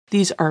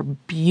These are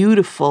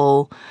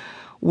beautiful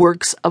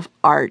works of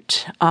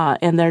art,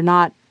 and they're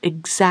not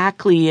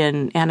exactly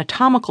in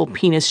anatomical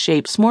penis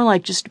shapes, more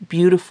like just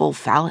beautiful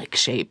phallic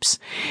shapes.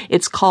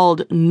 It's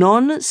called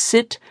Non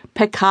Sit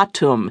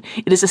Peccatum.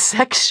 It is a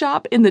sex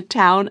shop in the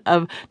town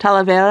of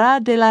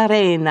Talavera de la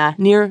Reina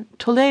near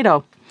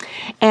Toledo.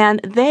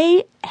 And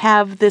they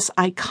have this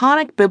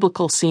iconic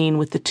biblical scene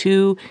with the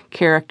two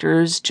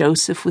characters,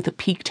 Joseph with a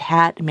peaked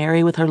hat,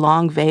 Mary with her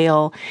long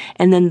veil,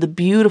 and then the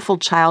beautiful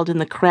child in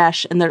the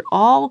creche. And they're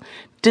all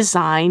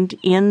designed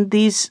in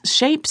these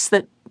shapes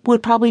that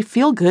would probably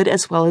feel good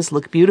as well as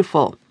look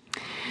beautiful.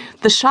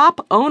 The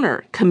shop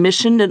owner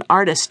commissioned an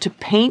artist to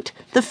paint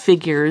the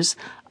figures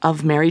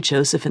of Mary,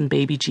 Joseph, and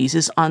baby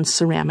Jesus on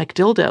ceramic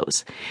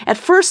dildos. At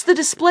first, the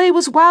display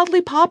was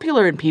wildly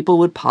popular and people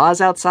would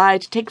pause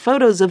outside to take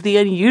photos of the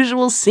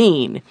unusual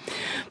scene.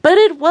 But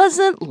it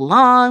wasn't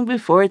long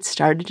before it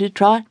started to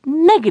draw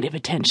negative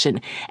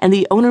attention, and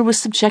the owner was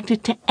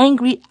subjected to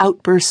angry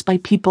outbursts by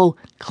people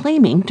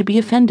claiming to be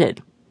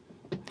offended.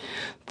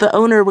 The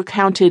owner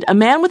recounted, "A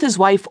man with his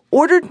wife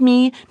ordered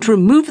me to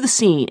remove the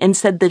scene and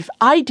said that if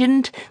I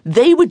didn't,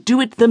 they would do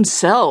it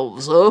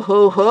themselves. Oh,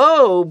 ho,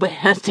 ho, but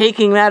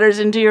taking matters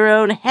into your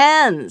own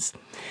hands."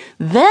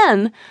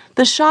 Then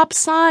the shop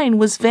sign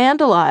was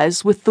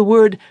vandalized with the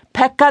word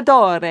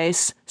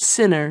pecadores,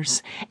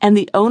 sinners, and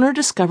the owner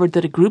discovered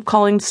that a group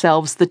calling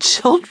themselves the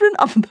Children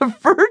of the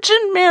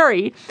Virgin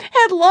Mary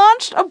had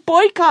launched a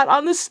boycott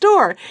on the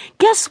store.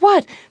 Guess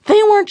what?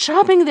 They weren't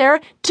shopping there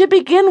to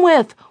begin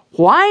with.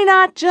 Why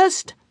not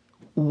just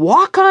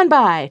walk on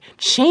by,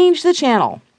 change the channel?